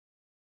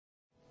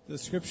The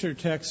scripture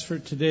text for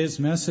today's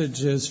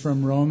message is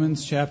from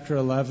Romans chapter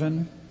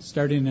 11,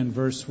 starting in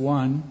verse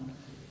 1.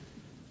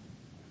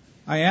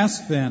 I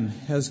ask then,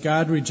 has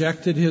God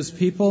rejected his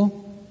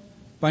people?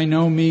 By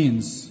no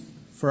means,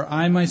 for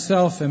I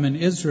myself am an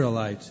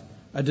Israelite,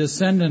 a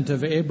descendant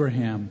of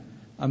Abraham,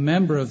 a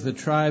member of the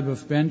tribe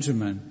of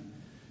Benjamin.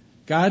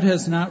 God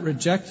has not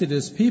rejected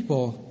his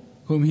people,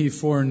 whom he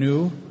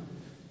foreknew.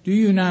 Do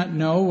you not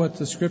know what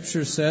the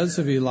scripture says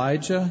of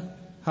Elijah?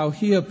 How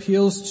he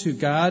appeals to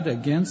God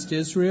against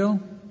Israel?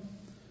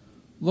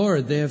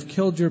 Lord, they have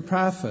killed your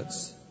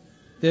prophets.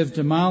 They have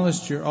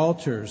demolished your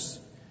altars,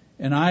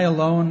 and I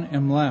alone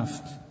am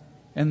left,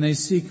 and they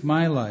seek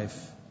my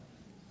life.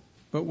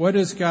 But what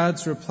is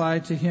God's reply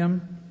to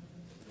him?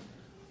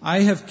 I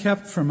have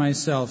kept for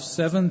myself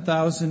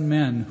 7,000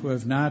 men who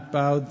have not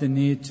bowed the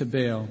knee to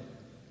Baal.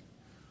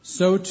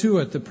 So too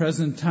at the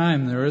present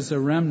time there is a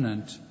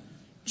remnant,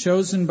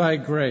 chosen by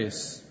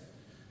grace.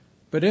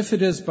 But if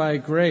it is by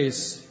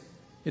grace,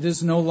 it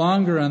is no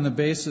longer on the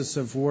basis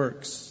of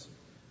works.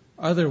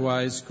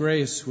 Otherwise,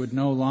 grace would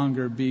no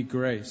longer be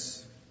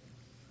grace.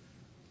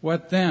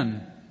 What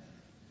then?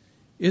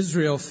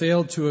 Israel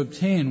failed to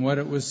obtain what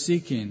it was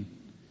seeking.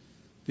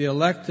 The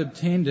elect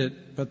obtained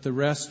it, but the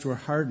rest were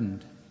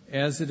hardened.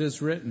 As it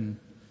is written,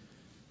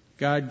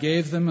 God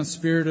gave them a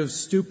spirit of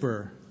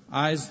stupor,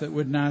 eyes that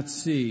would not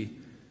see,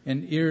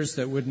 and ears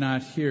that would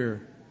not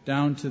hear,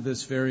 down to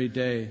this very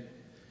day.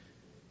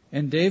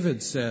 And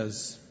David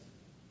says,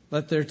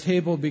 let their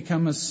table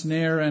become a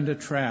snare and a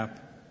trap,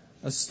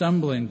 a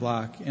stumbling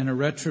block and a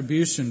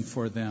retribution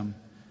for them.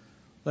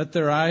 Let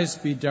their eyes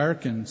be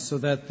darkened so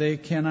that they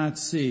cannot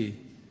see,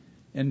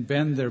 and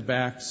bend their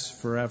backs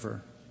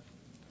forever.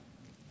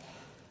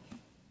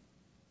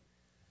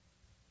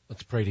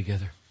 Let's pray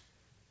together.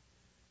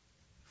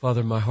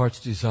 Father, my heart's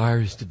desire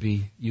is to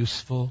be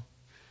useful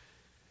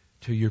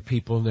to your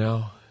people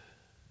now,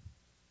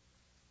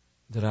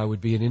 that I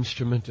would be an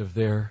instrument of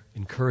their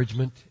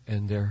encouragement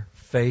and their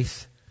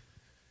faith,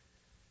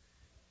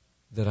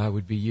 that I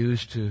would be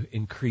used to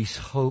increase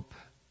hope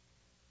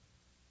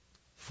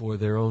for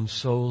their own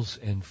souls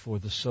and for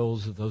the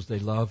souls of those they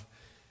love,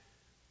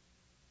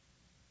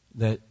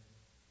 that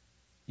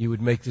you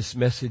would make this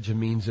message a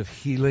means of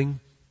healing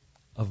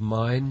of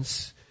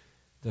minds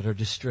that are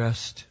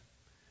distressed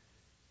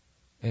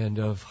and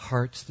of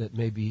hearts that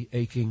may be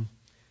aching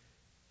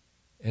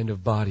and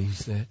of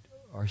bodies that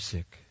are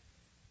sick.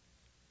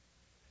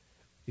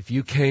 If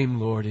you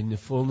came, Lord, in the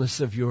fullness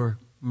of your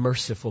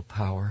merciful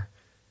power,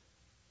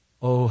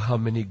 oh, how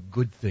many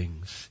good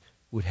things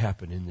would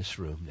happen in this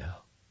room now.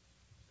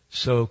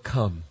 So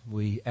come,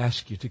 we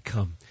ask you to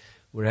come.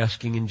 We're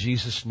asking in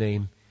Jesus'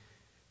 name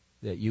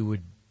that you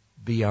would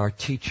be our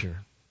teacher.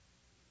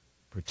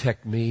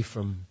 Protect me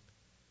from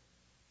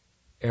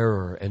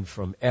error and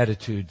from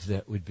attitudes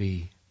that would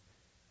be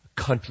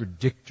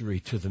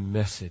contradictory to the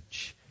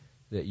message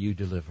that you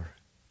deliver.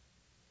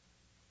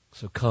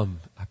 So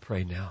come, I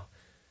pray now.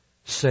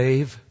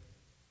 Save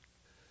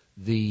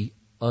the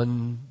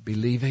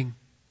unbelieving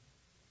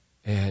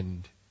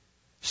and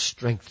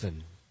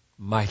strengthen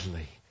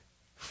mightily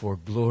for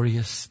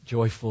glorious,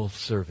 joyful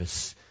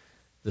service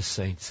the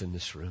saints in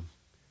this room.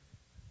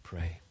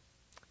 Pray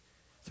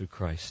through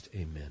Christ.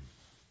 Amen.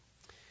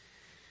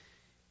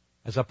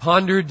 As I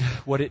pondered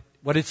what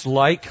it's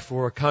like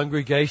for a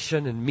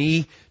congregation and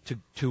me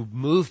to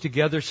move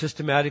together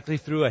systematically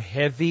through a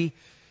heavy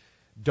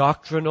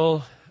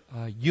doctrinal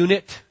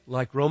unit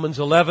like Romans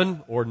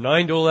 11 or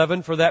 9 to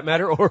 11 for that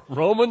matter, or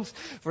Romans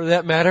for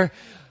that matter,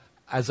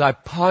 as I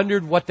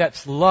pondered what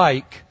that's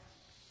like,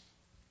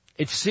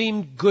 it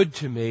seemed good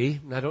to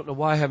me, and I don't know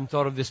why I haven't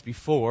thought of this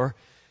before,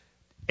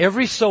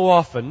 every so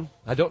often,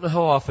 I don't know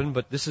how often,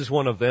 but this is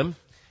one of them,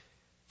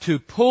 to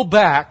pull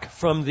back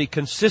from the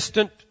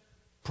consistent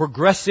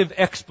progressive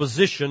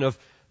exposition of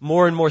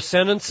more and more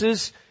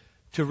sentences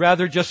to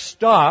rather just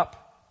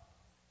stop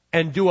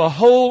and do a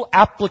whole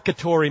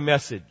applicatory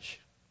message.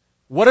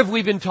 What have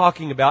we been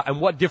talking about and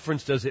what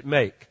difference does it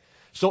make?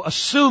 So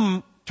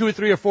assume 2 or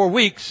 3 or 4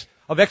 weeks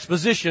of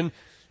exposition,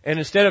 and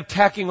instead of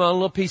tacking on a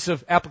little piece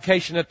of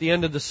application at the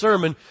end of the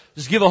sermon,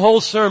 just give a whole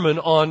sermon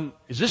on,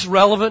 is this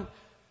relevant?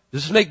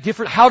 Does this make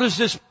difference? How does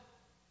this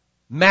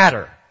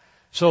matter?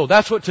 So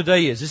that's what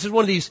today is. This is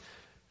one of these,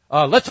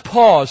 let's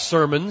pause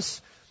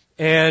sermons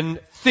and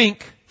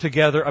think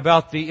together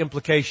about the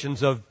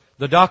implications of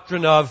the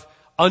doctrine of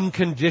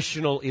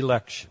unconditional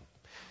election.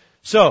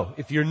 So,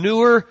 if you're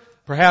newer,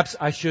 perhaps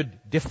I should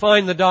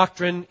define the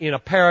doctrine in a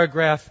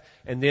paragraph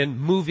and then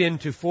move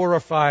into 4 or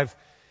 5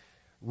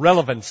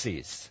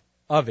 relevancies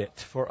of it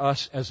for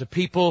us as a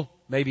people,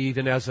 maybe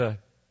even as a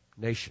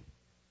nation.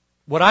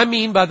 What I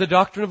mean by the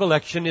doctrine of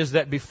election is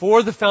that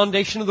before the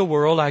foundation of the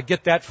world, I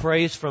get that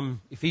phrase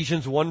from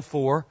Ephesians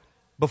 1:4,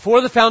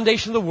 before the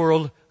foundation of the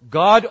world,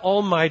 God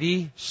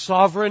Almighty,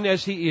 sovereign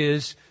as He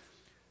is,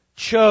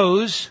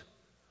 chose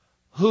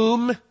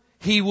whom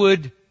He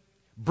would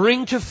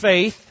bring to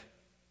faith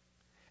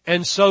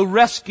and so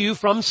rescue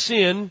from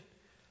sin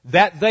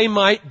that they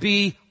might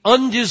be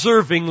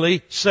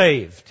undeservingly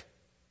saved.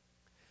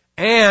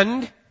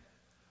 And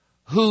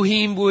who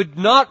He would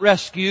not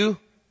rescue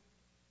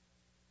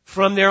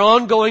from their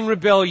ongoing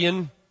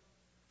rebellion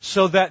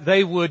so that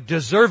they would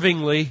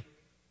deservingly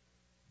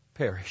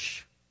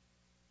perish.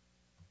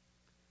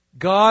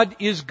 God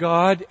is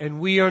God and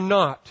we are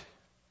not.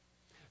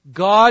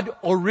 God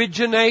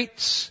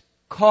originates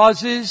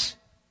causes.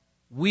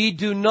 We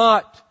do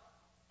not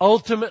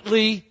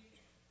ultimately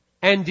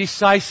and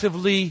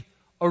decisively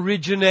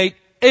originate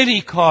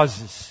any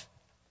causes.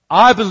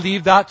 I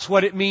believe that's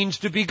what it means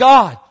to be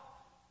God.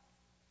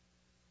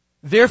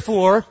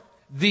 Therefore,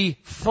 the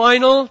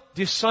final,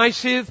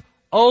 decisive,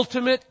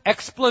 ultimate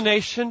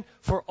explanation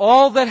for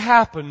all that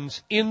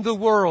happens in the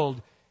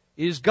world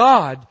is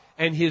God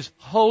and His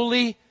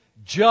holy,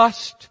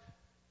 just,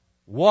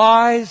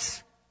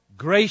 wise,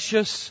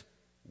 gracious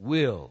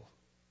will,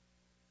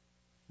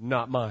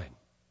 not mine.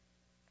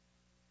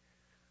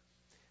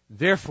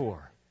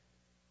 Therefore,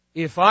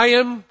 if I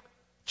am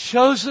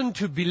chosen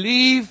to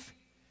believe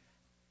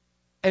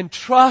and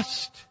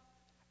trust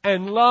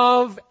and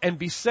love and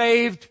be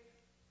saved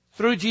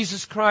through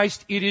Jesus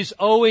Christ, it is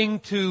owing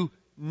to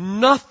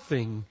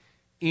nothing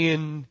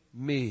in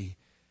me.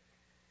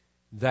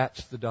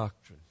 That's the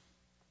doctrine.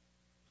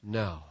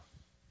 Now,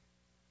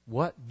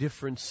 what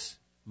difference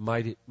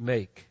might it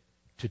make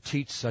to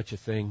teach such a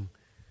thing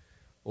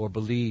or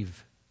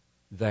believe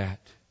that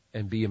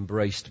and be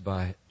embraced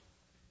by it?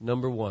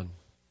 Number one,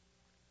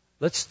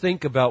 let's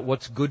think about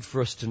what's good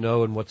for us to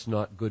know and what's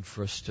not good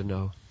for us to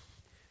know.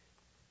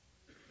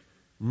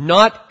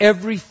 Not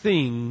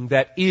everything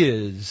that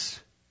is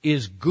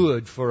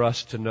good for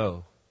us to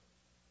know.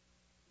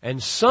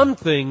 And some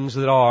things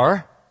that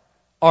are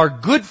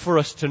good for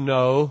us to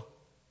know,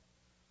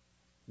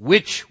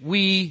 which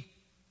we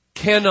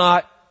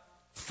cannot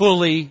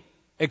fully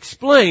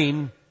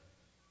explain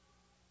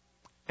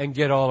and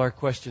get all our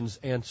questions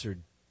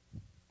answered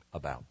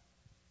about.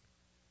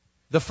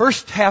 The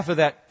first half of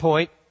that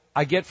point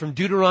I get from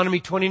Deuteronomy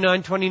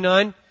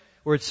 29:29,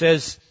 where it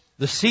says,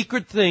 "The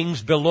secret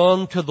things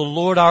belong to the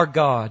Lord our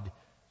God,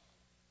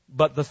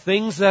 but the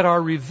things that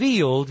are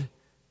revealed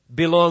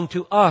belong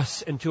to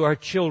us and to our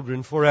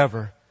children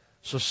forever."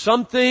 So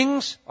some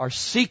things are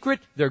secret,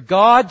 they're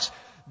God's.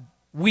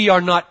 We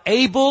are not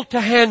able to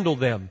handle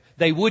them.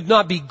 They would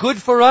not be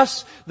good for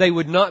us. They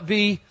would not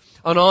be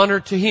an honor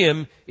to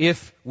Him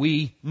if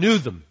we knew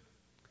them.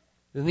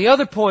 And the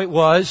other point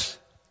was,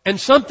 and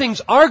some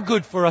things are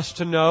good for us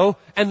to know,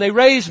 and they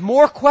raise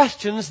more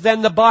questions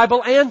than the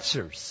Bible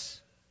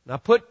answers. Now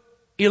put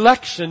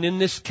election in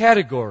this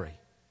category.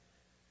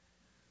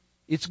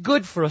 It's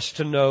good for us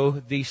to know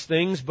these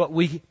things, but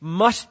we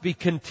must be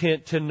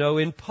content to know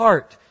in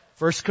part.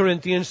 1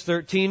 Corinthians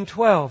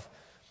 13:12.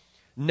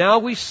 Now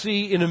we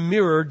see in a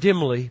mirror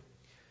dimly,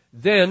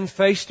 then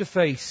face to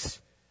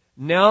face.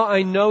 Now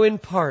I know in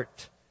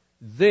part,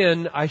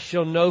 then I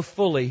shall know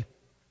fully,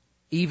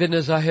 even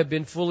as I have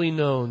been fully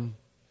known.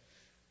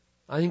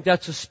 I think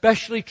that's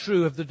especially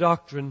true of the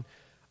doctrine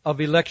of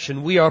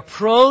election. We are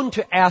prone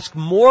to ask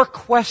more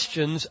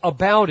questions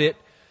about it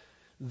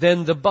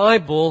than the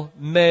Bible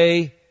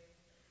may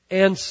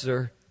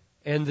answer.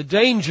 And the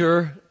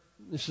danger,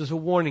 this is a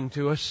warning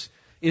to us,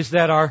 is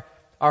that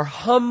our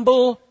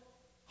humble,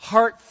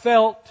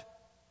 heartfelt,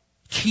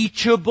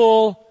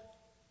 teachable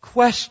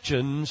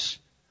questions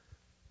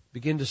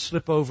begin to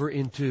slip over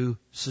into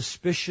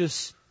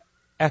suspicious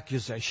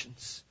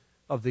accusations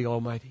of the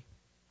Almighty.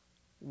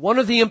 One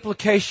of the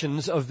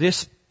implications of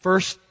this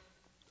first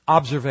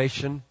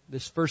observation,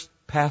 this first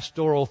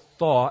pastoral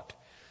thought,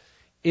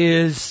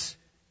 is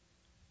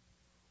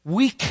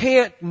we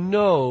can't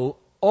know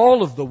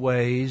all of the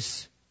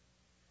ways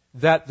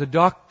that the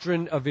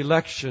doctrine of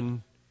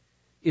election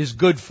is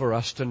good for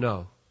us to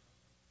know.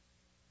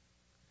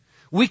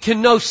 We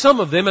can know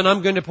some of them, and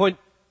I'm going to point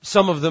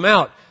some of them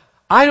out.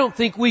 I don't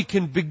think we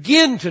can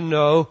begin to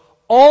know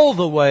all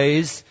the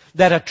ways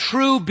that a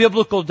true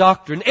biblical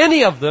doctrine,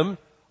 any of them,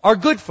 are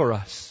good for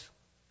us.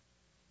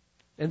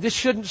 And this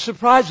shouldn't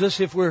surprise us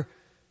if we're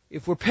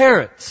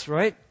parents,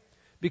 right?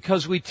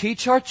 Because we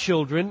teach our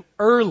children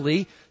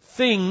early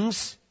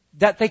things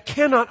that they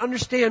cannot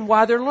understand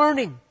why they're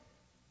learning.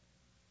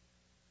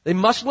 They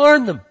must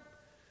learn them.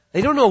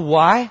 They don't know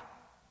why.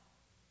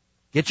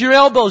 Get your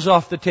elbows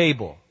off the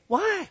table.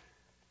 Why?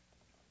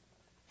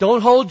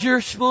 Don't hold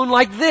your spoon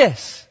like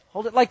this.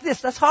 Hold it like this.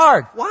 That's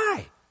hard.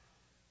 Why?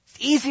 It's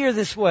easier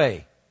this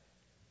way.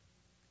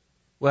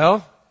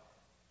 Well,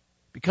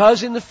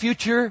 because in the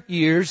future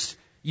years,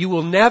 you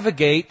will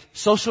navigate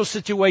social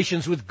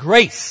situations with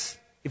grace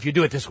if you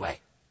do it this way.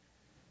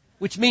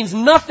 Which means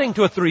nothing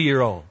to a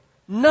 3-year-old.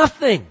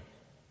 Nothing.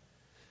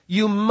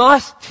 You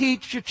must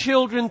teach your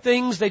children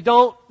things they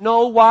don't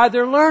know why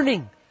they're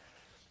learning.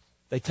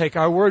 They take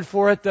our word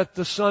for it that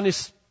the sun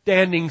is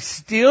standing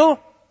still.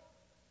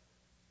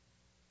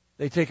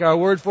 They take our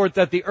word for it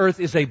that the earth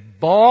is a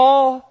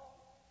ball.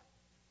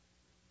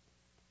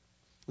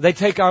 They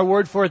take our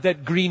word for it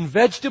that green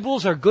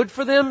vegetables are good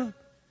for them.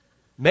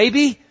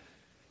 Maybe.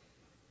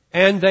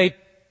 And they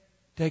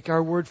take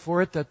our word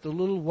for it that the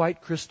little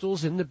white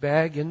crystals in the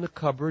bag in the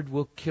cupboard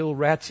will kill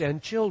rats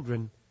and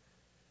children.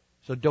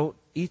 So don't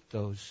eat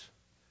those.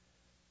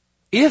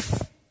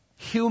 If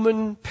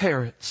human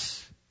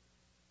parents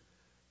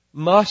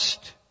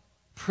must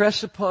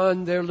press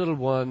upon their little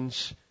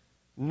ones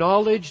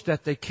knowledge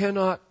that they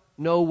cannot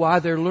know why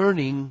they're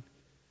learning,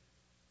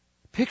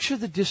 picture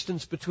the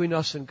distance between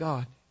us and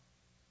God.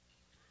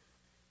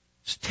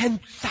 It's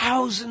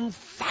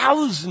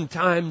 10,000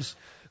 times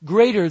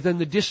greater than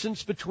the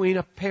distance between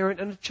a parent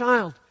and a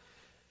child.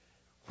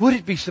 Would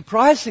it be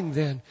surprising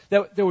then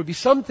that there would be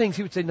some things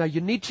He would say, now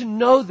you need to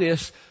know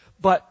this,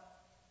 but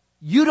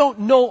you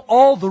don't know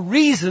all the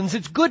reasons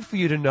it's good for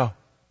you to know.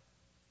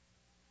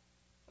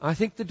 I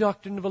think the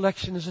doctrine of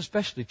election is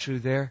especially true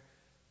there.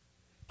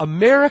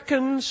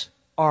 Americans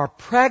are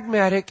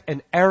pragmatic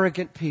and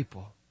arrogant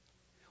people.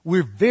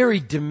 We're very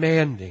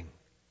demanding.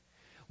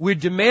 We're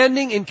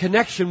demanding in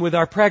connection with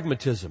our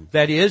pragmatism.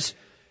 That is,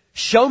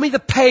 show me the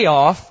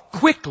payoff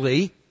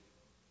quickly,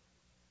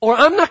 or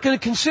I'm not going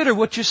to consider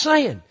what you're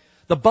saying.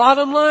 The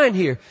bottom line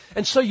here.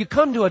 And so you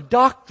come to a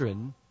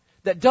doctrine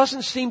that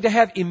doesn't seem to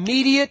have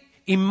immediate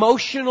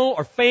emotional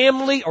or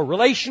family or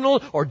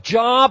relational or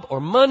job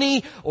or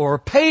money or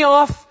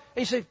payoff.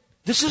 And you say,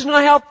 this is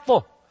not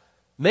helpful.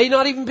 May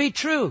not even be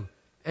true.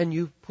 And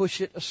you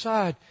push it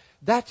aside.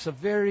 That's a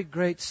very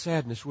great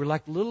sadness. We're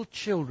like little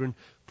children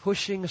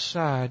pushing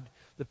aside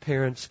the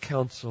parents'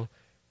 counsel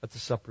at the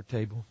supper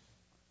table.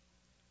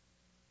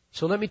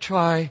 So let me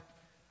try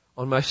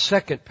on my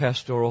second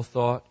pastoral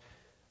thought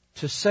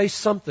to say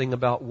something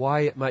about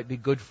why it might be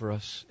good for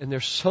us. And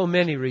there's so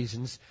many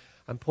reasons.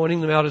 I'm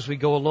pointing them out as we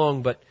go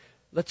along, but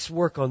let's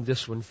work on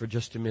this one for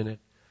just a minute.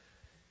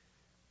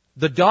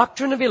 The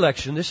doctrine of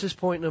election, this is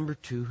point number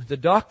 2. The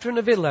doctrine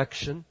of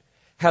election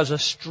has a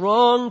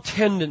strong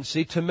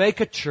tendency to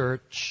make a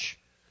church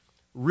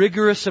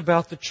rigorous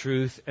about the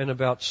truth and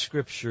about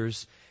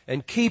Scriptures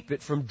and keep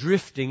it from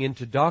drifting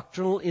into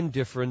doctrinal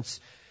indifference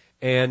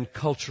and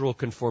cultural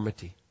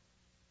conformity.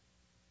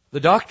 The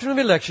doctrine of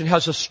election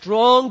has a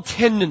strong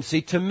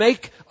tendency to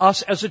make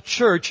us as a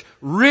church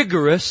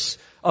rigorous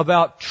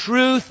about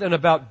truth and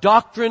about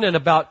doctrine and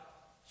about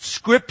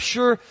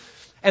Scripture,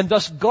 and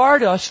thus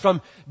guard us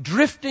from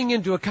drifting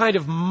into a kind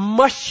of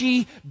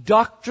mushy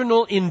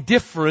doctrinal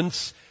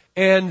indifference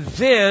and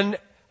then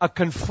a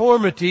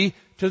conformity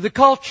to the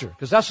culture.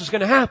 Because that's what's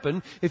going to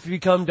happen if you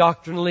become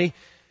doctrinally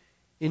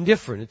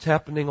indifferent. It's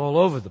happening all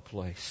over the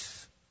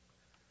place.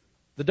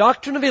 The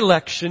doctrine of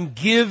election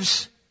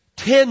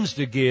tends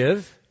to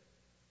give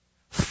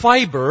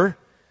fiber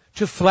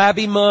to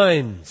flabby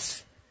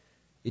minds.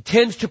 It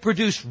tends to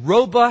produce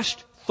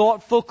robust,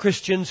 thoughtful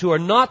Christians who are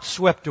not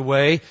swept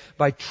away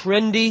by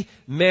trendy,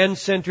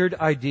 man-centered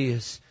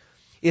ideas.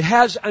 It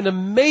has an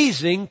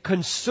amazing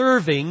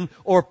conserving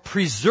or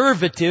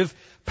preservative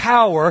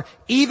power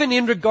even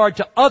in regard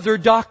to other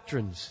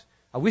doctrines.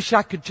 I wish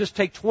I could just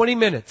take 20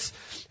 minutes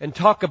and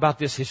talk about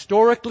this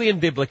historically and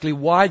biblically,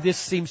 why this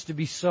seems to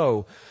be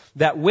so.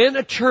 That when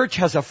a church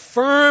has a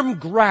firm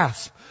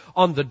grasp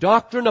on the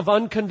doctrine of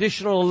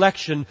unconditional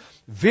election,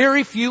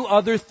 very few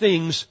other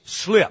things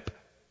slip.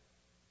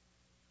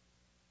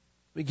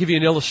 Let me give you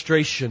an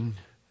illustration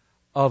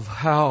of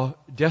how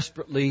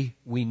desperately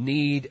we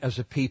need as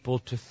a people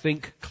to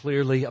think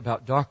clearly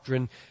about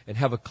doctrine and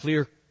have a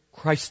clear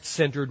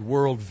Christ-centered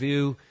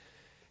worldview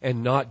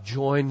and not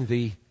join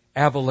the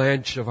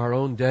avalanche of our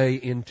own day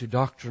into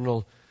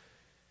doctrinal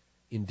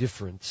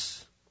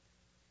indifference.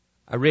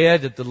 I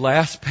read at the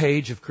last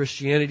page of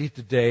Christianity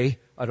Today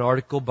an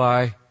article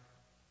by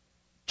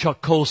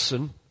Chuck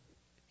Colson.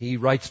 He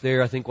writes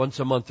there, I think, once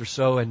a month or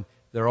so, and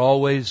they're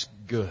always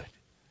good.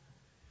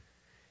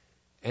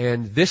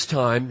 And this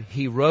time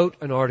he wrote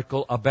an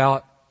article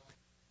about,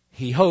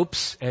 he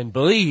hopes and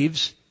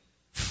believes,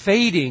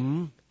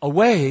 fading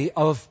away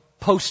of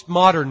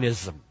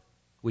postmodernism,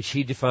 which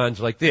he defines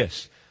like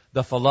this: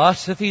 the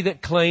philosophy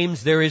that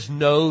claims there is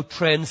no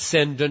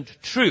transcendent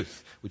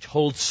truth, which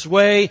holds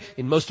sway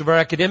in most of our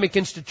academic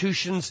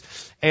institutions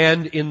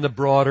and in the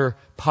broader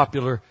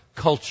popular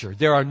culture.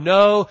 There are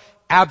no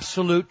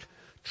absolute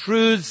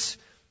truths.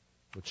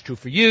 What's true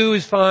for you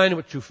is fine.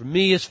 What's true for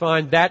me is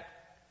fine. That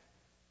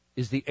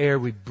is the air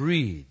we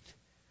breathe.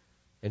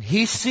 And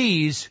he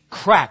sees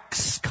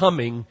cracks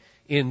coming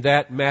in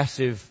that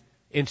massive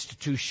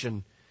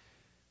institution,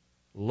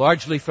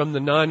 largely from the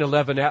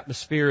 9/11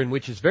 atmosphere, in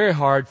which it's very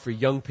hard for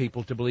young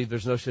people to believe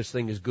there's no such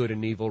thing as good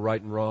and evil,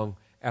 right and wrong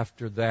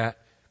after that.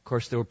 Of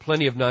course, there were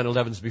plenty of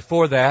 9/11s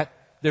before that.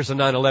 There's a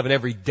 9/11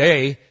 every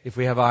day if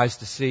we have eyes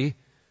to see.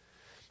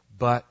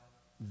 But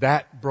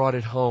that brought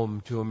it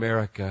home to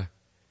America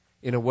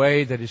in a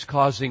way that is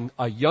causing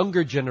a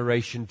younger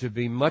generation to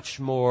be much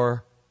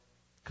more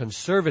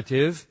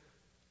conservative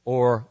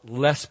or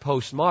less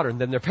postmodern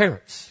than their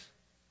parents.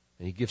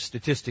 And he gives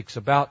statistics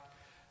about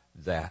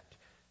that.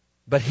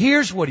 But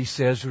here's what he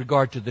says with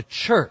regard to the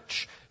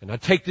church. And I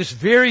take this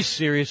very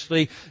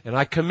seriously, and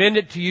I commend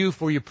it to you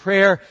for your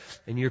prayer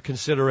and your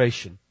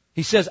consideration.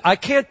 He says, I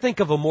can't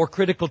think of a more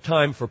critical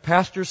time for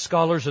pastors,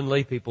 scholars, and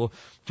lay people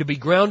to be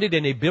grounded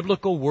in a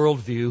biblical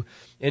worldview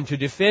and to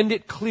defend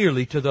it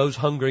clearly to those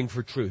hungering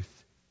for truth.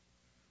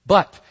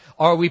 But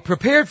Are we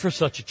prepared for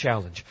such a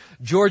challenge?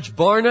 George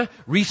Barna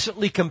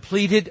recently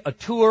completed a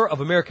tour of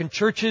American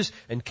churches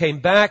and came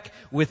back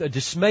with a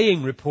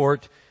dismaying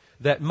report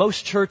that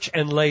most church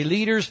and lay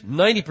leaders,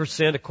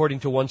 90% according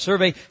to one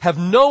survey, have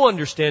no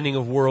understanding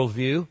of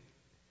worldview.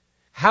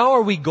 How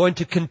are we going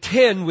to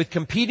contend with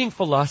competing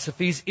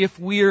philosophies if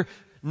we're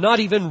not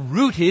even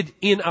rooted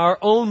in our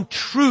own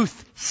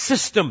truth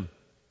system?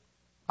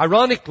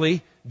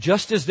 Ironically,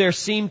 just as there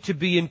seem to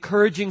be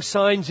encouraging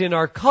signs in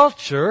our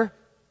culture,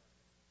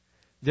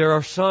 there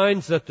are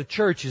signs that the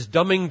church is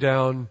dumbing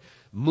down,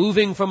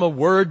 moving from a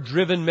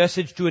word-driven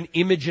message to an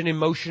image and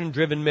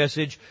emotion-driven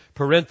message.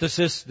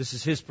 Parenthesis, this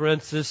is his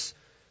parenthesis.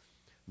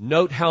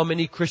 Note how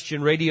many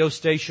Christian radio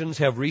stations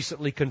have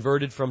recently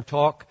converted from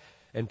talk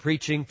and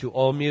preaching to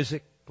all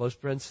music. Close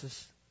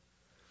parenthesis.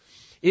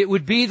 It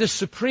would be the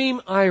supreme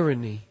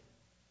irony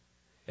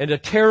and a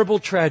terrible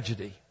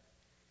tragedy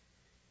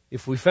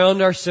if we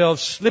found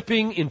ourselves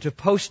slipping into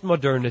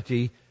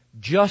postmodernity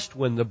just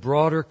when the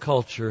broader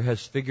culture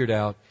has figured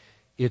out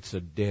it's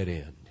a dead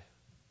end.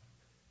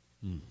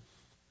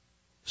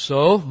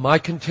 So, my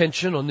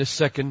contention on this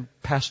second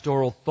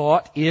pastoral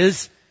thought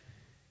is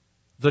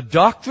the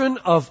doctrine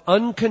of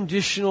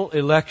unconditional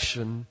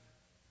election,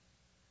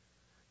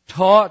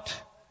 taught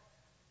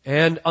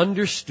and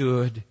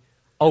understood,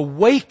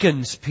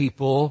 awakens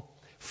people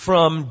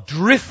from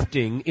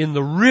drifting in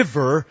the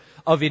river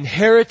of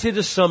inherited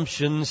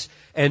assumptions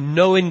and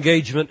no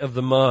engagement of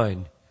the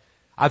mind.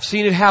 I've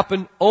seen it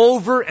happen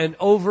over and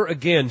over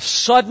again.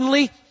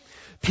 Suddenly,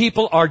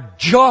 people are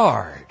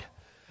jarred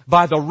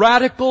by the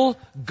radical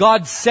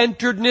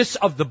God-centeredness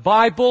of the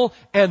Bible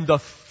and the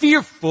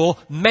fearful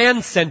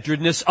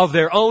man-centeredness of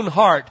their own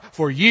heart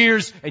for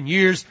years and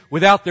years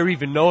without their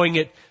even knowing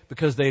it,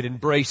 because they'd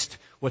embraced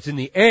what's in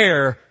the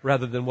air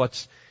rather than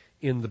what's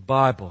in the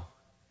Bible.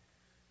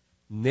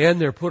 And then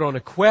they're put on a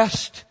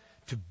quest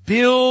to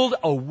build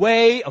a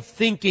way of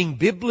thinking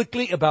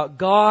biblically about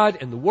God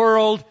and the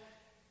world,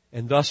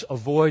 and thus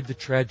avoid the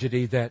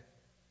tragedy that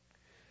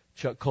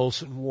Chuck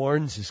Colson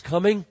warns is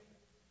coming.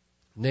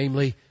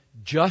 Namely,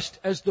 just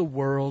as the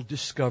world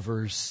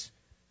discovers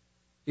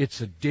it's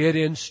a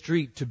dead-end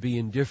street to be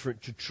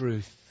indifferent to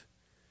truth,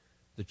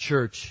 the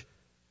church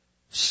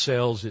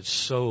sells its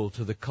soul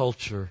to the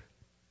culture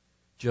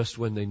just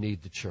when they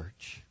need the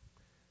church.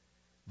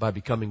 By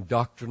becoming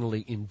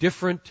doctrinally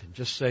indifferent and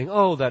just saying,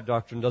 oh, that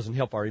doctrine doesn't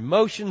help our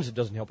emotions, it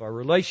doesn't help our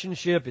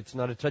relationship, it's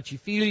not a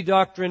touchy-feely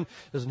doctrine,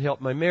 it doesn't help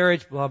my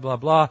marriage, blah, blah,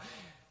 blah.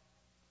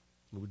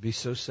 It would be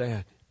so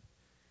sad.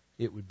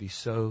 It would be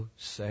so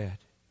sad.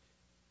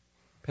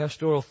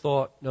 Pastoral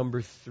thought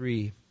number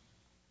 3.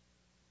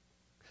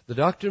 The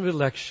doctrine of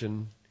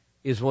election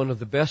is one of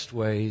the best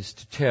ways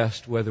to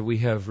test whether we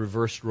have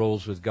reversed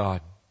roles with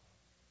God.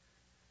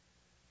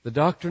 The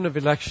doctrine of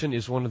election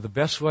is one of the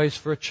best ways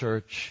for a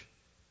church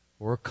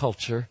or a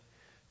culture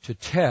to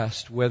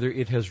test whether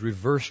it has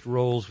reversed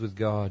roles with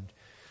God.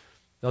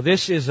 Now,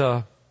 this is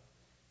a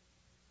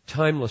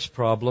timeless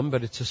problem,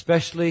 but it's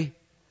especially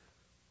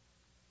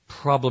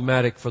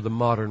problematic for the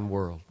modern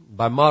world.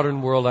 By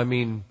modern world, I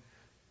mean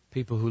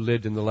people who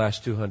lived in the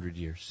last 200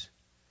 years.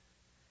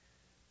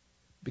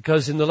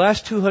 Because in the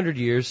last 200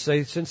 years,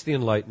 say since the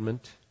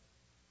Enlightenment,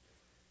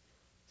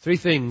 3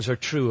 things are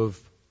true of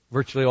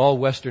virtually all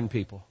Western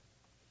people.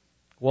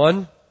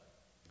 1,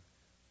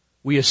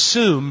 we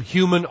assume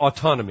human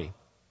autonomy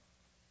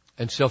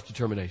and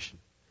self-determination.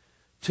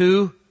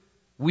 2,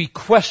 we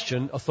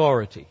question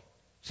authority.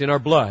 It's in our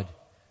blood.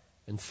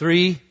 And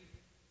 3,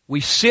 we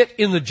sit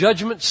in the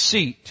judgment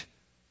seat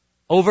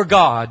over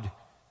God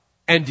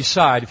and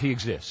decide if He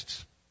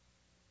exists.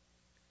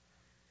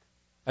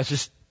 That's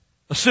just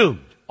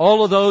assumed.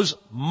 All of those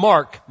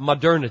mark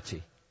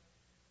modernity.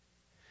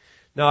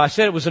 Now, I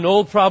said it was an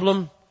old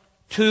problem,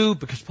 too,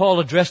 because Paul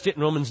addressed it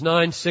in Romans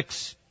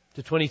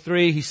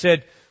 9:6-23. He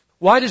said,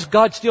 why does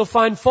God still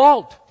find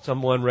fault?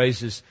 Someone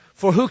raises.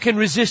 For who can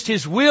resist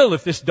His will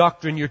if this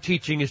doctrine you're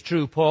teaching is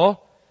true,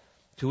 Paul?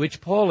 To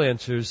which Paul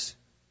answers,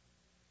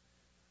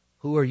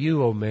 who are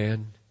you, O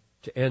man,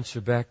 to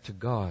answer back to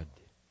God?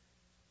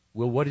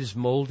 Will what is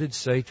molded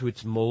say to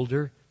its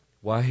molder,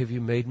 why have you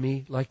made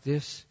me like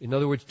this? In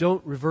other words,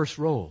 don't reverse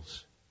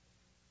roles.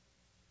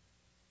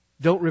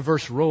 Don't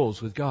reverse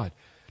roles with God.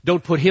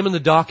 Don't put Him in the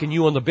dock and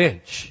you on the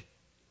bench.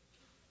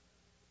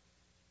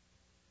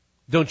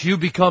 Don't you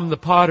become the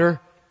potter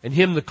and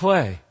Him the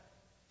clay.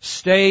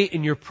 Stay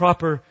in your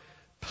proper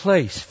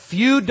place.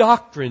 Few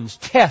doctrines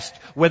test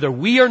whether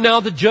we are now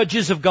the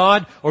judges of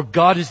God or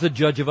God is the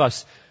judge of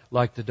us,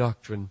 like the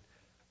doctrine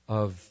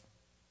of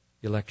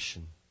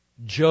election.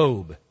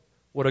 Job.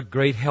 What a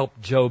great help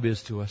Job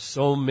is to us.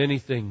 So many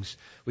things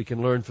we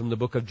can learn from the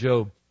book of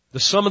Job. The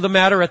sum of the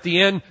matter at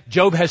the end,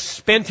 Job has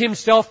spent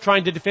himself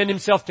trying to defend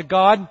himself to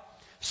God,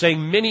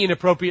 saying many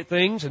inappropriate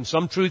things and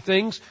some true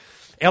things.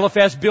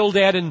 Eliphaz,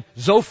 Bildad, and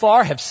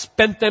Zophar have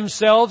spent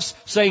themselves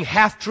saying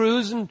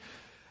half-truths,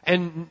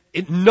 and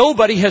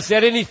nobody has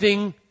said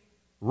anything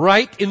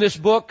right in this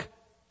book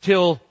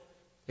till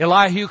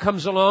Elihu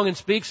comes along and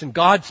speaks and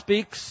God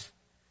speaks.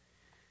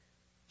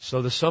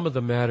 So the sum of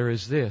the matter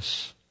is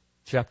this,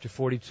 chapter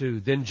 42.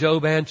 Then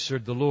Job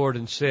answered the Lord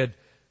and said,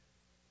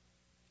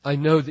 I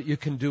know that you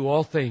can do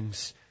all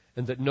things,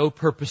 and that no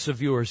purpose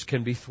of yours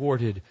can be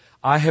thwarted.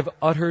 I have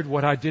uttered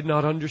what I did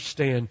not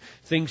understand,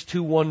 things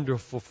too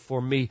wonderful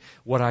for me,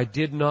 what I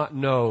did not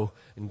know.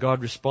 And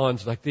God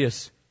responds like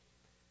this,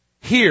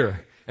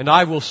 Hear, and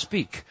I will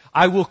speak.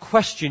 I will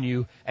question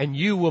you, and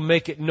you will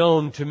make it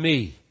known to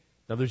me.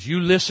 In other words, you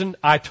listen,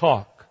 I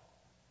talk.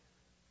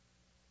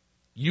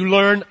 You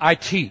learn, I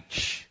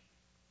teach.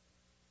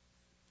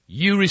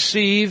 You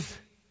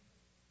receive,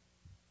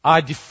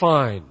 I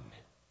define.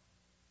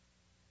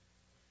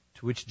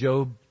 To which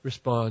Job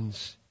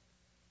responds,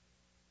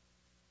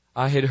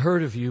 I had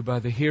heard of you by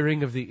the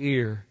hearing of the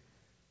ear,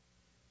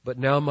 but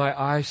now my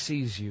eye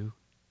sees you,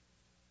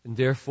 and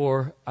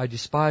therefore I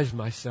despise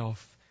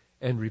myself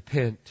and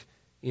repent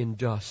in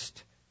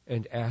dust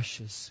and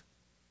ashes.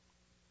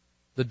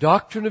 The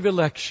doctrine of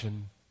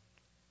election,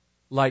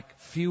 like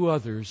few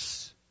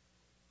others,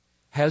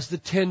 has the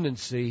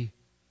tendency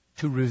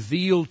to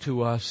reveal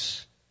to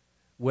us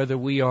whether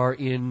we are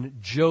in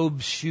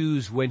Job's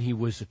shoes when he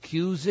was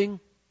accusing,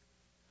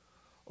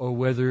 or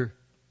whether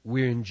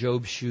we're in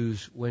Job's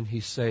shoes when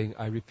he's saying,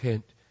 I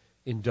repent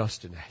in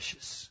dust and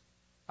ashes.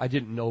 I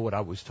didn't know what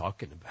I was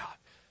talking about.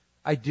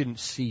 I didn't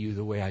see you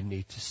the way I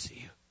need to see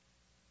you.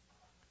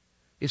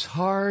 It's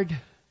hard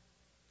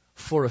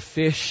for a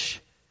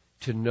fish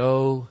to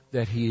know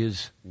that he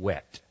is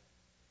wet.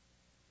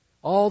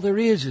 All there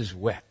is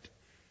wet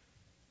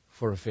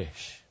for a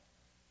fish.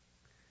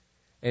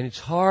 And it's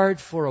hard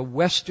for a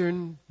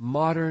Western,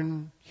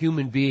 modern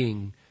human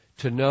being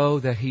to know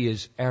that he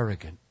is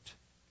arrogant.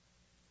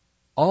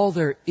 All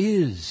there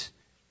is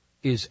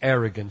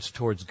arrogance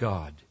towards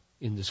God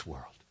in this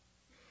world.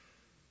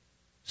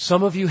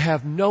 Some of you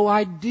have no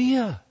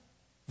idea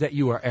that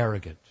you are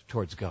arrogant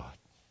towards God.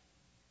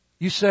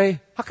 You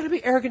say, how can I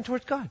be arrogant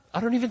towards God?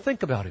 I don't even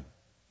think about Him.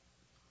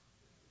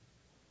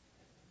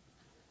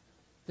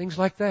 Things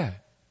like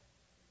that.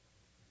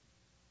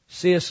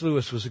 C.S.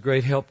 Lewis was a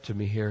great help to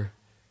me here.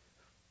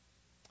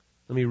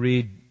 Let me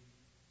read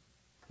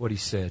what he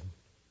said.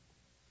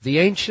 The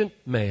ancient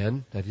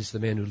man, that is the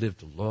man who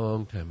lived a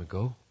long time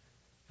ago,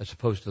 as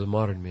opposed to the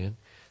modern man,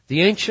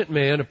 the ancient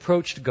man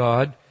approached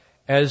God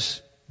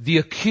as the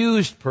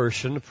accused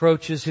person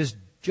approaches his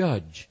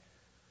judge.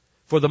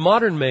 For the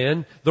modern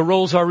man, the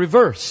roles are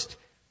reversed.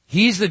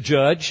 He's the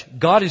judge,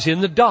 God is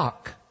in the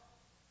dock.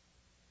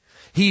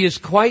 He is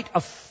quite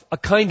a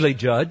kindly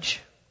judge,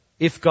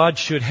 if God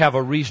should have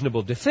a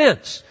reasonable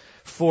defense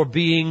for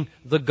being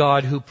the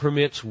God who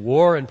permits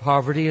war and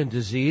poverty and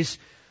disease,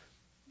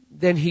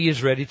 then He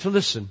is ready to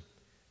listen.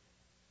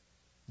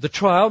 The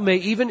trial may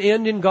even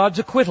end in God's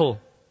acquittal.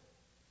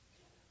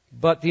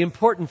 But the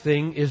important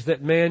thing is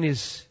that man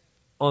is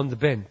on the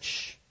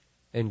bench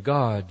and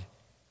God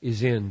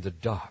is in the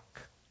dock.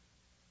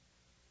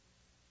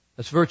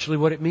 That's virtually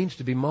what it means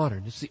to be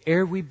modern. It's the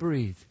air we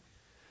breathe.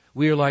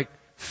 We are like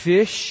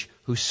fish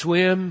who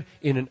swim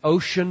in an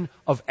ocean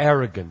of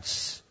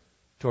arrogance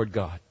toward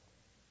God.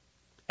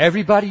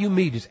 Everybody you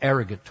meet is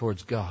arrogant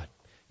towards God.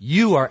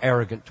 You are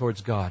arrogant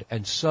towards God,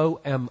 and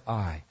so am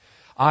I.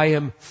 I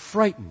am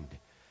frightened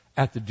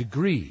at the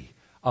degree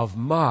of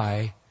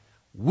my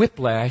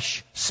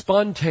whiplash,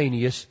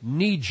 spontaneous,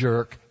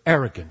 knee-jerk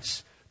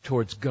arrogance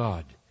towards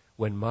God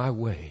when my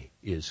way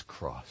is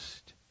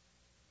crossed.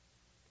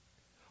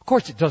 Of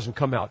course, it doesn't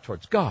come out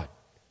towards God.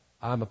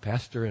 I'm a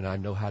pastor and I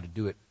know how to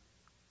do it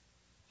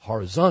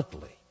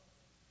horizontally.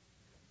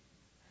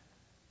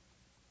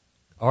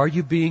 Are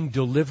you being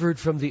delivered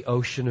from the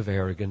ocean of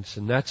arrogance?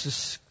 And that's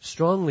as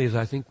strongly as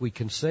I think we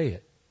can say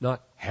it.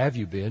 Not have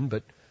you been,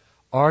 but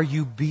are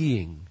you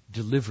being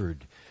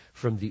delivered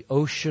from the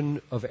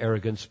ocean of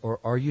arrogance, or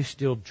are you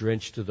still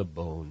drenched to the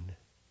bone?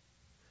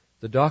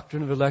 The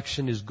doctrine of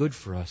election is good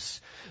for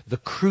us. The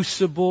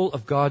crucible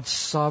of God's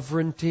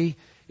sovereignty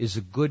is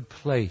a good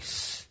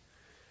place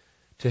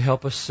to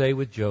help us say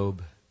with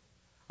Job,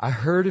 I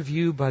heard of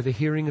you by the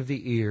hearing of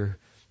the ear,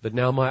 but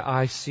now my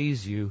eye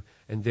sees you,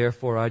 and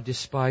therefore I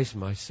despise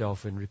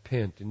myself and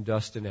repent in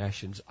dust and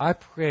ashes. I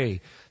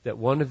pray that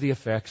one of the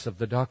effects of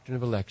the doctrine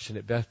of election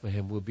at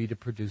Bethlehem will be to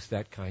produce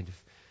that kind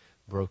of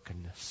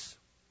brokenness.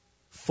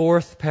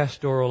 Fourth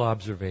pastoral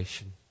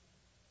observation.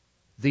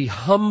 The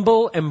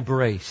humble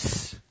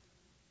embrace.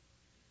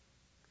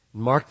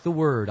 Mark the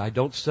word. I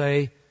don't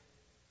say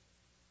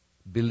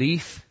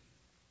belief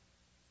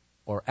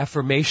or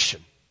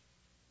affirmation.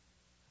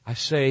 I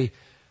say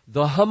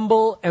the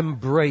humble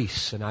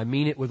embrace, and I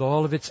mean it with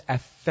all of its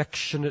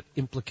affectionate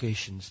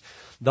implications.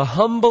 The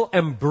humble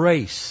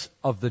embrace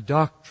of the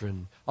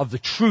doctrine, of the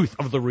truth,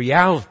 of the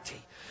reality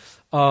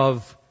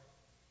of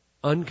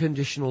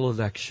unconditional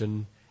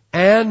election,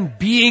 and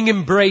being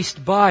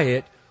embraced by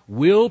it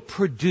will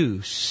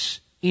produce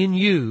in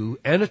you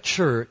and a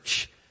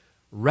church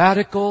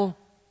radical,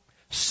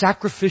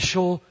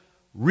 sacrificial,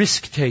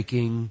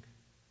 risk-taking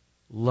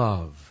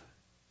love.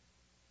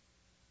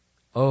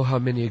 Oh, how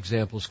many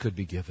examples could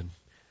be given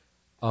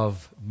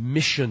of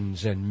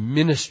missions and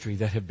ministry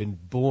that have been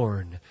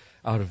born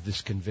out of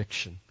this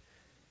conviction.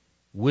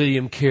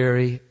 William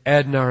Carey,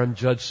 Adoniram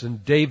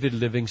Judson, David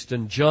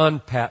Livingston,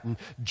 John Patton,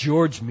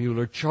 George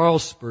Mueller,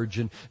 Charles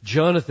Spurgeon,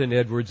 Jonathan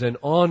Edwards, and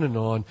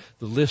on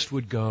the list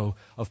would go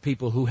of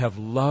people who have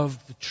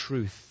loved the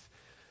truth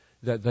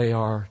that they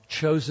are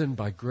chosen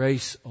by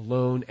grace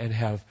alone and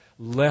have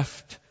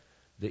left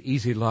the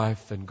easy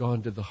life and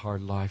gone to the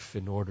hard life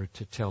in order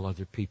to tell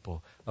other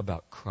people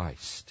about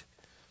Christ.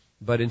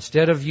 But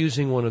instead of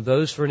using one of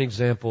those for an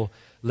example,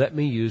 let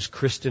me use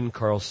Kristen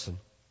Carlson.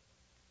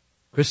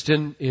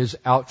 Kristen is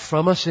out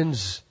from us in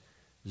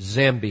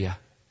Zambia.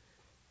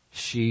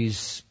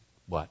 She's,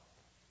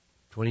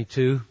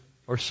 22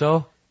 or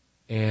so?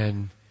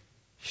 And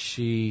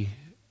she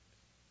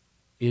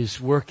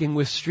is working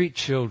with street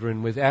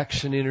children with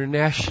Action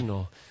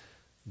International,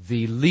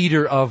 the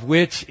leader of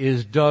which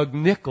is Doug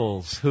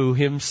Nichols, who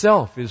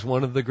himself is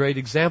one of the great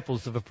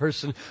examples of a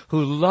person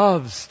who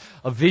loves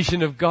a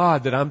vision of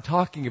God that I'm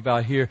talking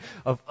about here,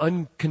 of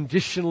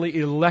unconditionally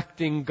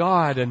electing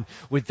God. And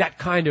with that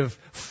kind of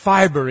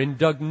fiber in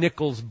Doug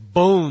Nichols'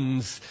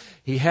 bones,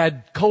 he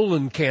had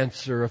colon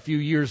cancer a few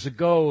years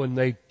ago, and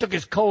they took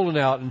his colon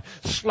out and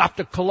slapped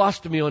a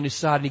colostomy on his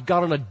side, and he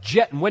got on a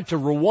jet and went to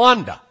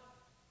Rwanda.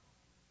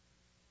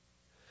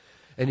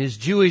 And his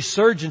Jewish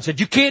surgeon said,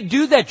 "You can't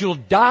do that, you'll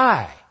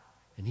die."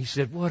 And he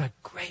said, "What a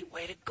great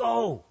way to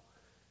go."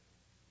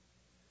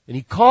 And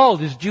he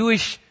called his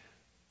Jewish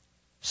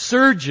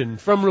surgeon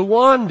from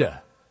Rwanda.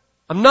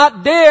 "I'm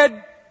not dead.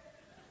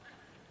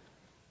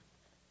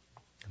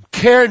 I'm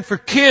caring for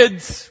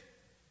kids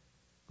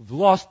who've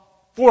lost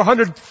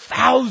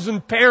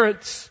 400,000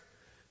 parents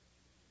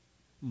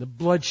in the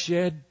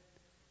bloodshed."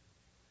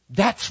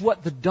 That's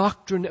what the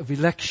doctrine of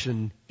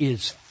election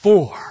is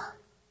for.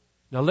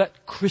 Now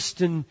let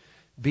Kristen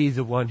be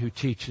the one who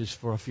teaches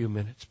for a few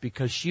minutes,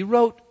 because she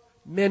wrote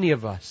many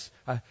of us.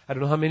 I don't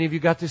know how many of you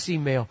got this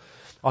email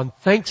on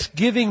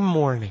Thanksgiving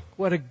morning.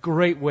 What a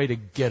great way to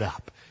get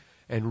up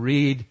and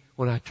read.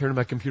 When I turned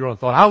my computer on, I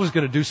thought I was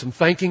going to do some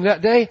thanking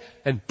that day,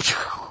 and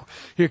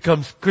here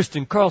comes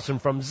Kristen Carlson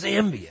from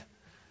Zambia.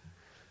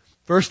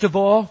 First of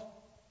all,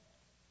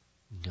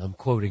 I'm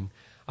quoting,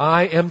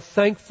 "I am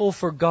thankful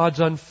for God's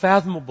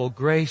unfathomable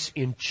grace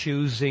in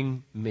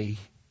choosing me.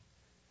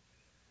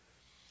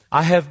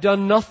 I have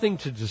done nothing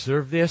to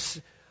deserve this,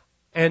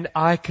 and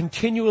I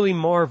continually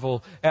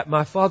marvel at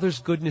my Father's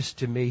goodness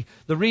to me.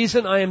 The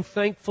reason I am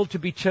thankful to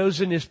be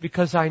chosen is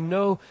because I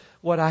know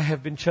what I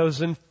have been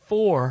chosen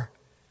for.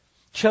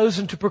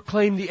 Chosen to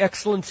proclaim the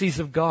excellencies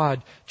of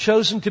God.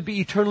 Chosen to be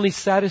eternally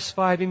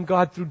satisfied in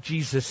God through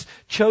Jesus.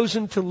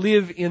 Chosen to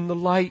live in the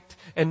light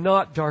and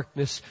not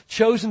darkness.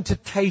 Chosen to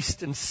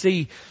taste and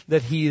see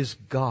that He is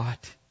God.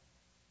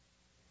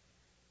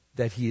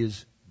 That He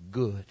is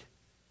good."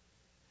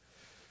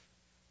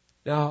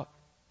 Now,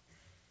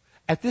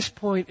 at this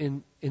point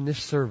in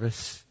this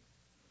service,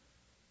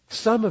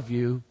 some of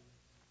you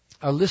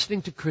are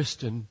listening to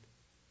Kristen,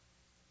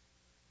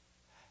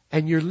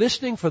 and you're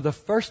listening for the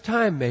first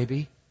time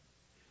maybe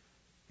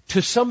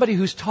to somebody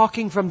who's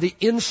talking from the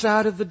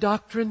inside of the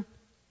doctrine,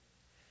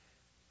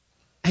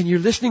 and you're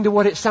listening to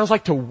what it sounds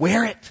like to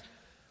wear it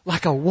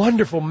like a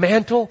wonderful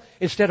mantle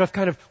instead of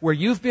kind of where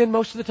you've been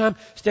most of the time,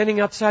 standing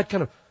outside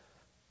kind of,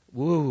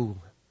 whoa,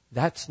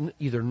 that's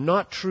either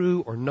not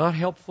true or not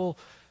helpful.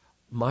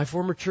 My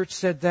former church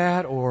said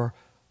that, or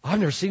I've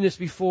never seen this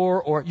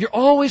before, or you're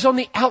always on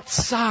the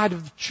outside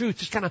of the truth,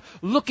 just kind of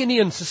looking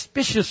in,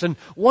 suspicious and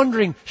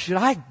wondering, should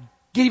I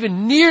get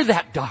even near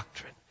that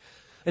doctrine?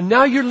 And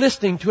now you're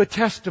listening to a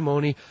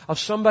testimony of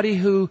somebody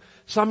who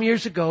some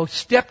years ago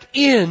stepped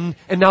in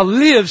and now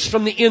lives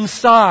from the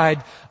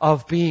inside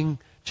of being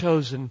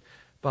chosen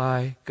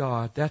by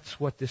God. That's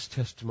what this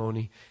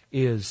testimony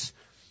is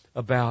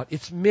about.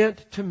 It's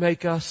meant to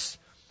make us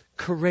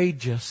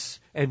courageous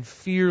and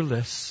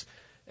fearless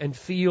and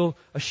feel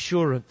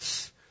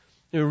assurance.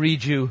 I'll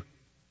read you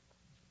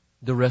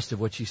the rest of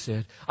what she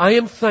said. "I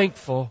am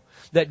thankful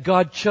that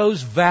God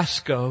chose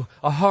Vasco,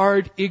 a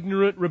hard,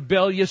 ignorant,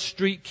 rebellious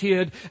street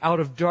kid,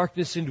 out of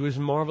darkness into His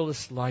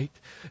marvelous light.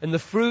 And the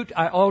fruit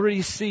I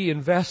already see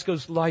in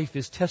Vasco's life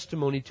is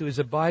testimony to his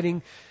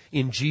abiding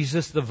in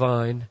Jesus the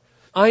vine.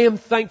 I am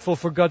thankful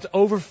for God's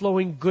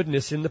overflowing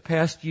goodness in the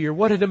past year.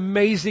 What an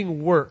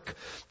amazing work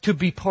to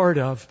be part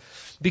of.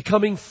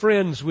 Becoming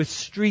friends with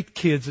street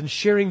kids and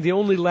sharing the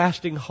only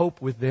lasting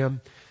hope with them.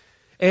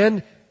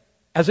 And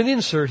as an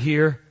insert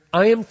here,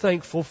 I am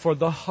thankful for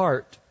the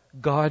heart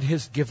God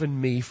has given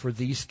me for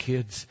these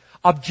kids.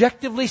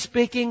 Objectively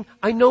speaking,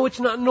 I know it's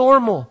not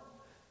normal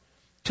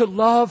to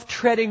love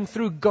treading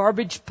through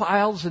garbage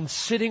piles and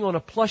sitting on a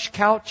plush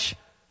couch,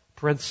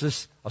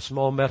 parenthesis, a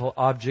small metal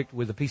object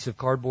with a piece of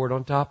cardboard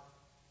on top,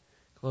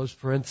 close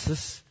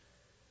parenthesis,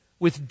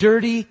 with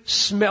dirty,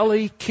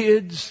 smelly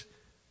kids.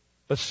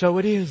 But so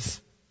it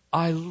is.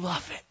 I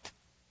love it.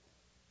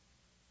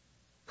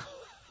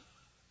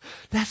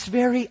 That's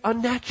very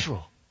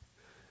unnatural.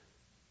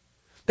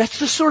 That's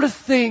the sort of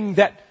thing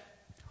that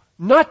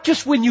not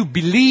just when you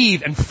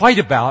believe and fight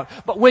about,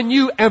 but when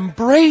you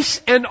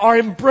embrace and are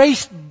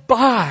embraced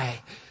by,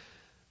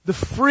 the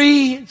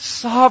free,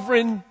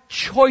 sovereign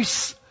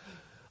choice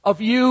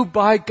of you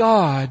by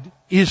God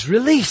is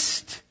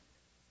released.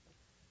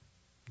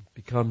 It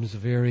becomes a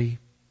very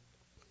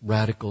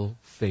radical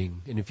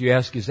thing. And if you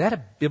ask, is that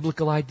a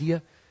biblical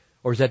idea?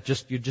 Or is that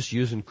you're just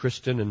using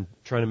Kristen and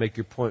trying to make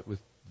your point with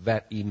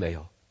that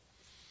email?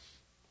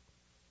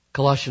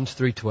 Colossians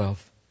 3:12.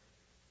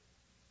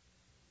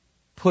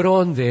 Put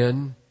on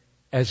then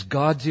as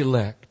God's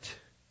elect.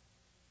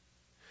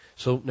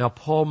 So now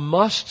Paul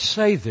must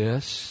say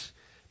this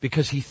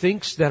because he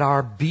thinks that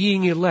our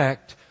being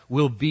elect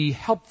will be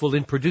helpful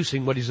in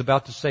producing what he's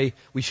about to say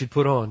we should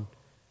put on.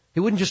 He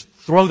wouldn't just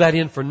throw that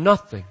in for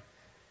nothing.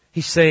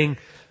 He's saying,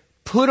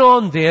 put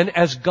on then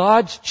as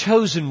God's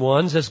chosen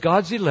ones, as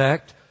God's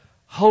elect,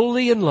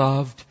 holy and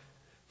loved,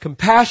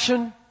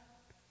 compassion,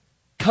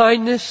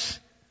 kindness,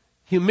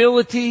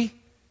 humility,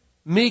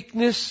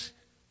 meekness,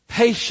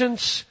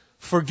 patience,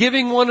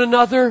 forgiving one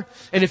another,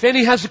 and if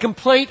any has a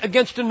complaint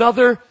against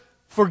another,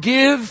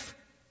 forgive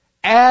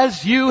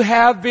as you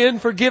have been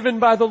forgiven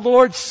by the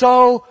Lord,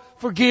 so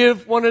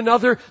forgive one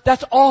another.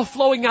 That's all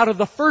flowing out of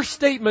the first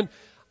statement.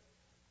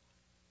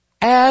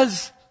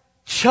 As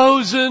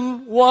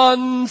chosen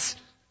ones,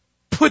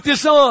 put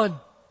this on.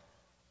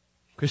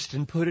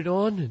 Kristen put it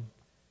on and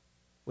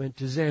went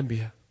to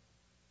Zambia.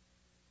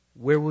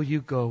 Where will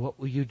you go? What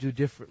will you do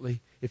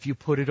differently if you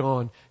put it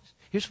on?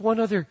 Here's one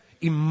other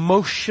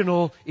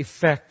emotional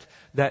effect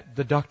that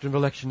the doctrine of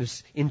election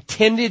is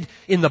intended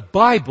in the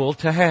Bible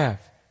to have.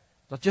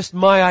 Not just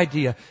my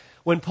idea.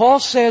 When Paul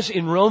says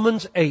in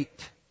Romans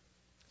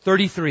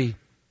 8:33,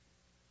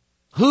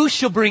 who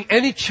shall bring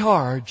any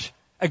charge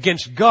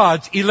against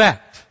God's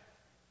elect?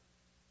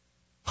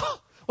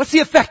 What's the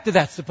effect of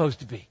that supposed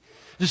to be?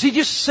 Does he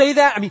just say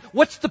that? I mean,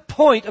 what's the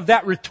point of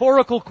that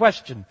rhetorical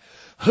question?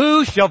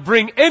 Who shall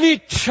bring any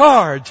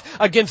charge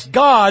against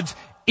God's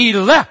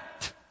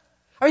elect?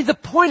 I mean, the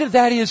point of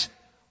that is,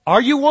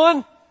 are you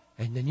one?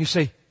 And then you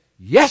say,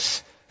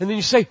 yes. And then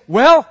you say,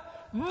 well,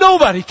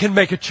 nobody can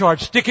make a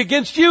charge stick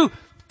against you.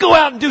 Go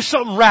out and do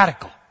something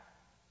radical.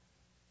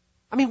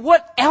 I mean,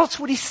 what else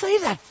would he say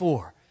that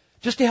for?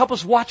 Just to help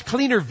us watch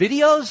cleaner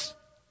videos?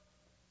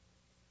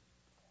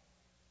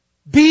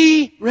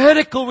 Be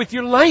radical with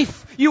your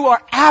life. You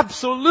are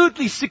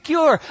absolutely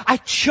secure. I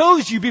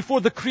chose you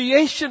before the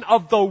creation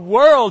of the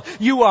world.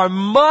 You are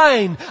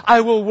mine.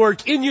 I will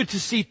work in you to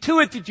see to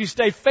it that you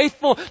stay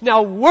faithful.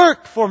 Now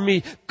work for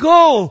me.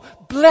 Go.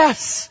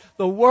 Bless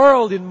the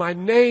world in my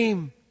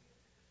name.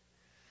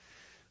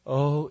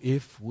 Oh,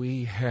 if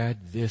we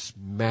had this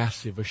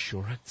massive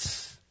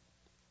assurance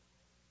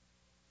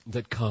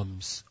that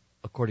comes,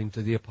 according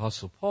to the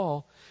Apostle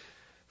Paul,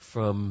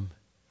 from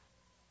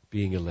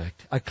being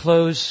elect. I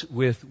close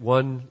with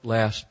one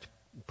last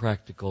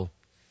practical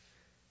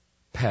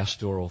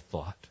pastoral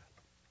thought.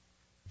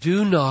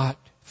 Do not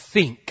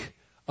think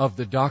of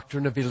the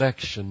doctrine of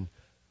election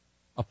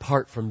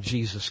apart from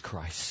Jesus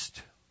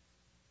Christ.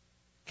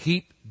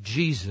 Keep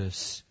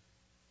Jesus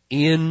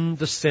in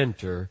the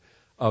center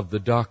of the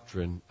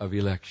doctrine of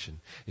election.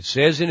 It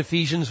says in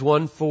Ephesians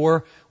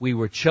 1:4, we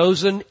were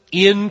chosen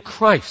in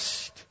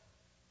Christ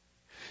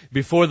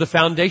before the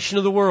foundation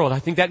of the world. I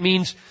think that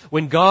means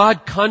when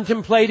God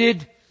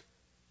contemplated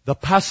the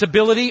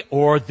possibility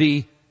or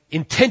the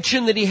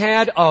intention that He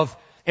had of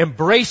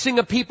embracing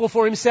a people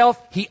for Himself,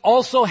 He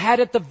also had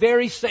at the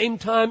very same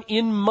time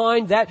in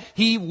mind that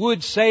He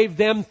would save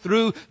them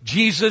through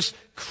Jesus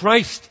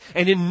Christ.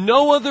 And in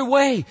no other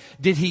way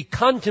did He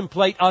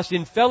contemplate us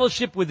in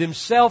fellowship with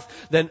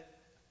Himself than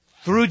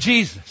through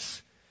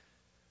Jesus.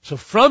 So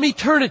from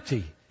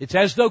eternity, it's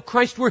as though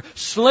Christ were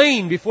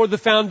slain before the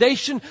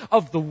foundation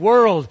of the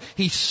world.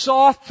 He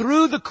saw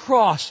through the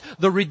cross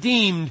the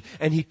redeemed,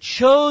 and He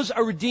chose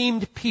a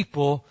redeemed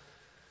people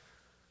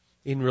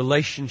in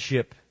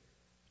relationship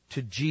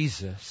to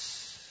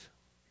Jesus.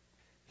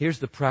 Here's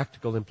the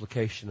practical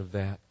implication of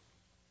that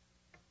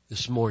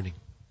this morning,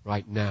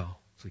 right now,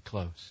 as we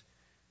close.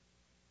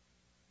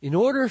 In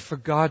order for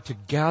God to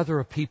gather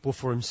a people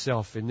for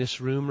Himself in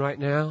this room right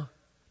now,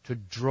 to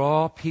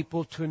draw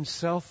people to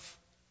Himself,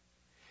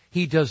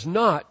 He does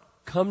not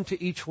come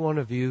to each one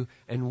of you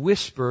and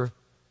whisper,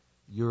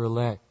 "You're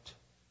elect."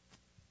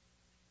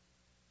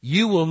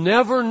 You will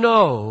never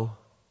know,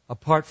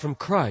 apart from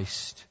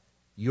Christ,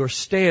 your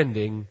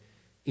standing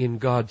in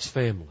God's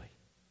family.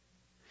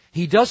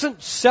 He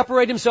doesn't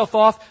separate Himself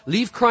off,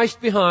 leave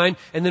Christ behind,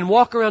 and then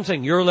walk around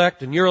saying, "You're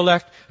elect, and you're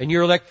elect, and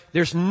you're elect."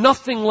 There's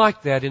nothing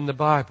like that in the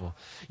Bible.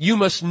 You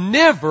must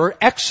never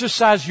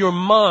exercise your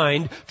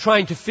mind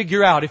trying to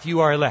figure out if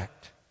you are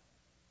elect,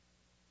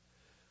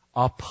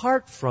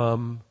 apart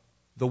from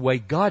the way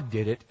God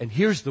did it. And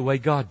here's the way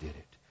God did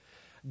it.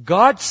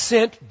 God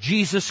sent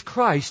Jesus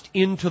Christ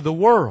into the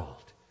world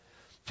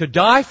to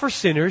die for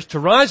sinners, to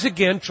rise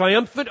again,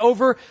 triumphant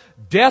over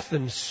death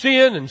and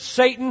sin and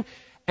Satan.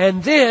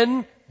 And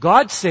then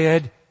God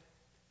said,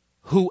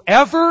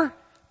 whoever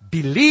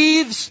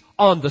believes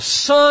on the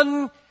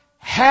Son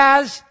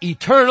has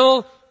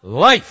eternal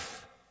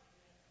life.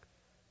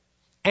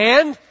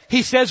 And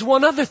He says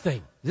one other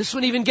thing. This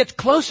one even gets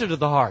closer to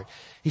the heart.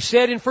 He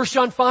said in 1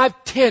 John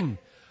 5:10,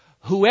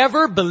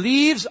 whoever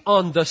believes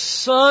on the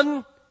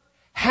Son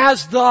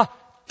has the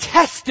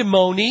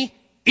testimony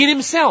in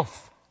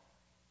himself.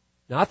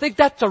 Now I think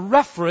that's a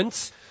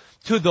reference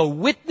to the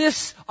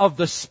witness of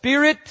the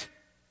Spirit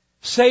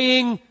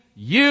saying,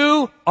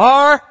 you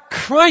are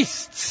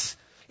Christ's.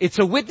 It's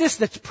a witness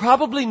that's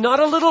probably not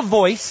a little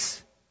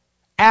voice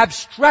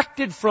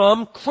abstracted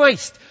from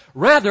Christ.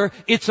 Rather,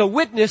 it's a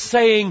witness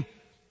saying,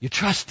 you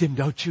trust Him,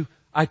 don't you?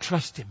 I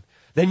trust Him.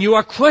 Then you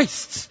are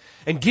Christ's.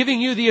 And giving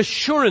you the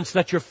assurance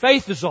that your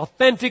faith is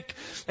authentic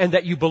and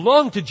that you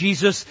belong to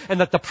Jesus and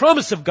that the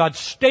promise of God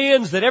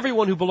stands, that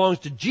everyone who belongs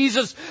to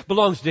Jesus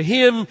belongs to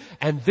Him,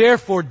 and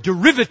therefore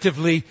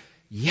derivatively,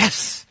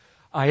 yes,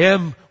 I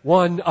am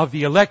one of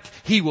the elect.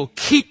 He will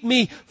keep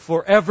me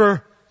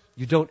forever.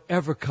 You don't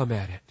ever come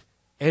at it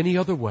any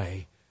other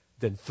way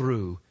than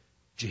through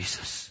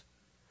Jesus.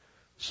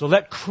 So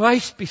let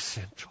Christ be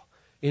central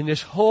in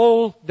this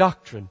whole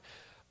doctrine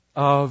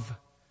of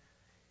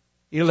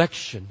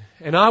election.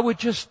 And I would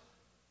just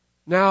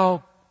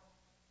now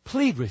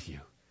plead with you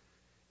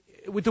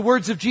with the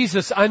words of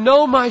Jesus. I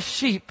know my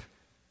sheep.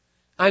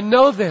 I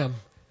know them.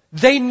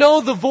 They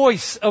know the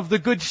voice of the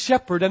Good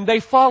Shepherd and they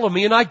follow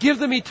me, and I give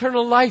them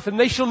eternal life and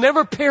they shall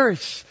never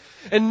perish,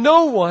 and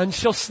no one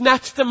shall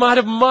snatch them out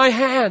of my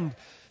hand.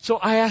 So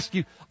I ask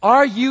you,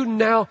 are you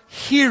now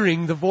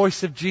hearing the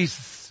voice of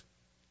Jesus?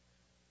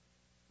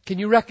 Can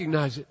you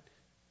recognize it?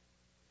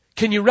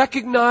 Can you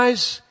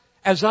recognize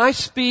as I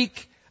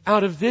speak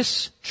out of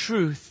this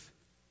truth,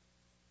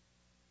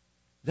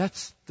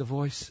 that's the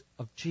voice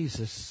of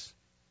Jesus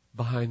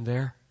behind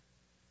there.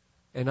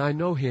 And I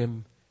know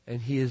Him,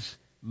 and He is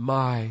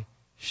my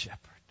shepherd.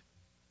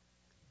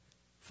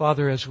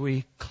 Father, as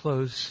we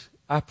close,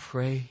 I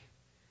pray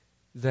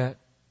that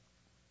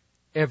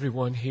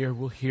everyone here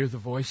will hear the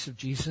voice of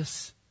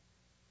Jesus.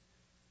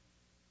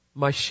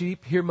 My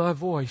sheep hear my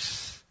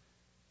voice,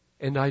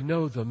 and I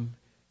know them,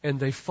 and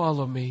they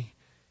follow me.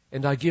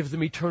 And I give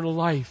them eternal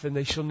life, and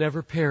they shall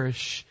never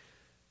perish.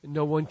 And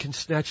no one can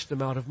snatch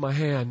them out of my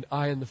hand.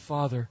 I and the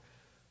Father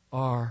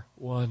are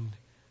one.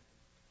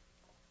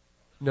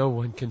 No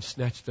one can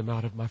snatch them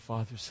out of my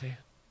Father's hand.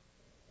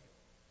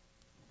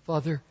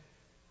 Father,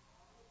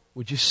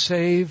 would you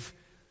save,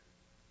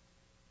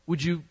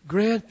 would you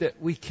grant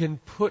that we can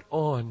put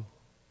on,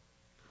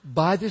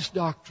 by this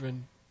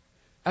doctrine,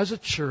 as a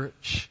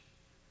church,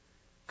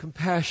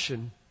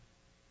 compassion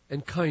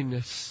and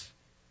kindness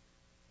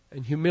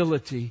and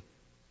humility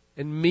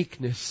and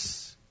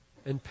meekness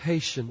and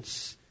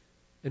patience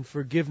and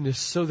forgiveness,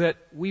 so that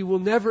we will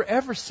never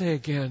ever say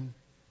again,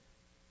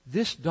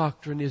 this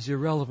doctrine is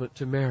irrelevant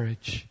to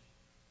marriage,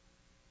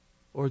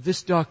 or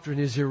this doctrine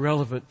is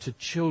irrelevant to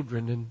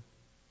children and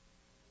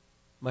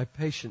my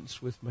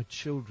patience with my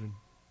children,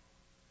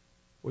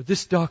 or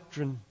this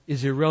doctrine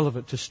is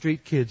irrelevant to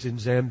street kids in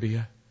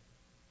Zambia.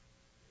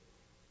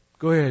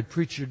 Go ahead,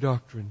 preach your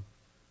doctrine.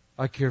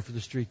 I care for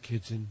the street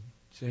kids in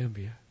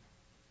Zambia.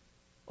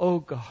 Oh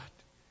God,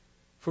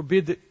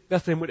 forbid that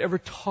Bethlehem would ever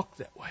talk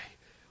that way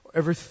or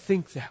ever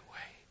think that way.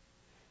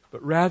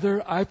 But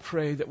rather, I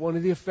pray that one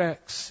of the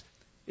effects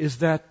is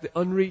that the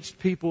unreached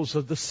peoples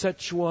of the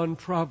Sichuan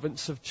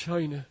province of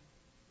China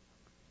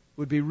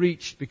would be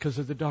reached because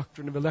of the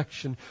doctrine of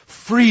election,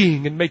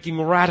 freeing and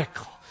making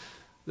radical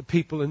the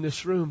people in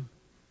this room.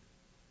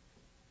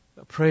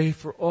 I pray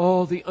for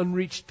all the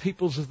unreached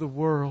peoples of the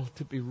world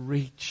to be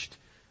reached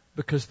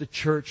because the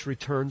church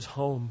returns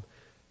home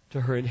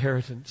to her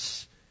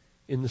inheritance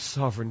in the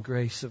sovereign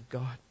grace of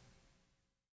God.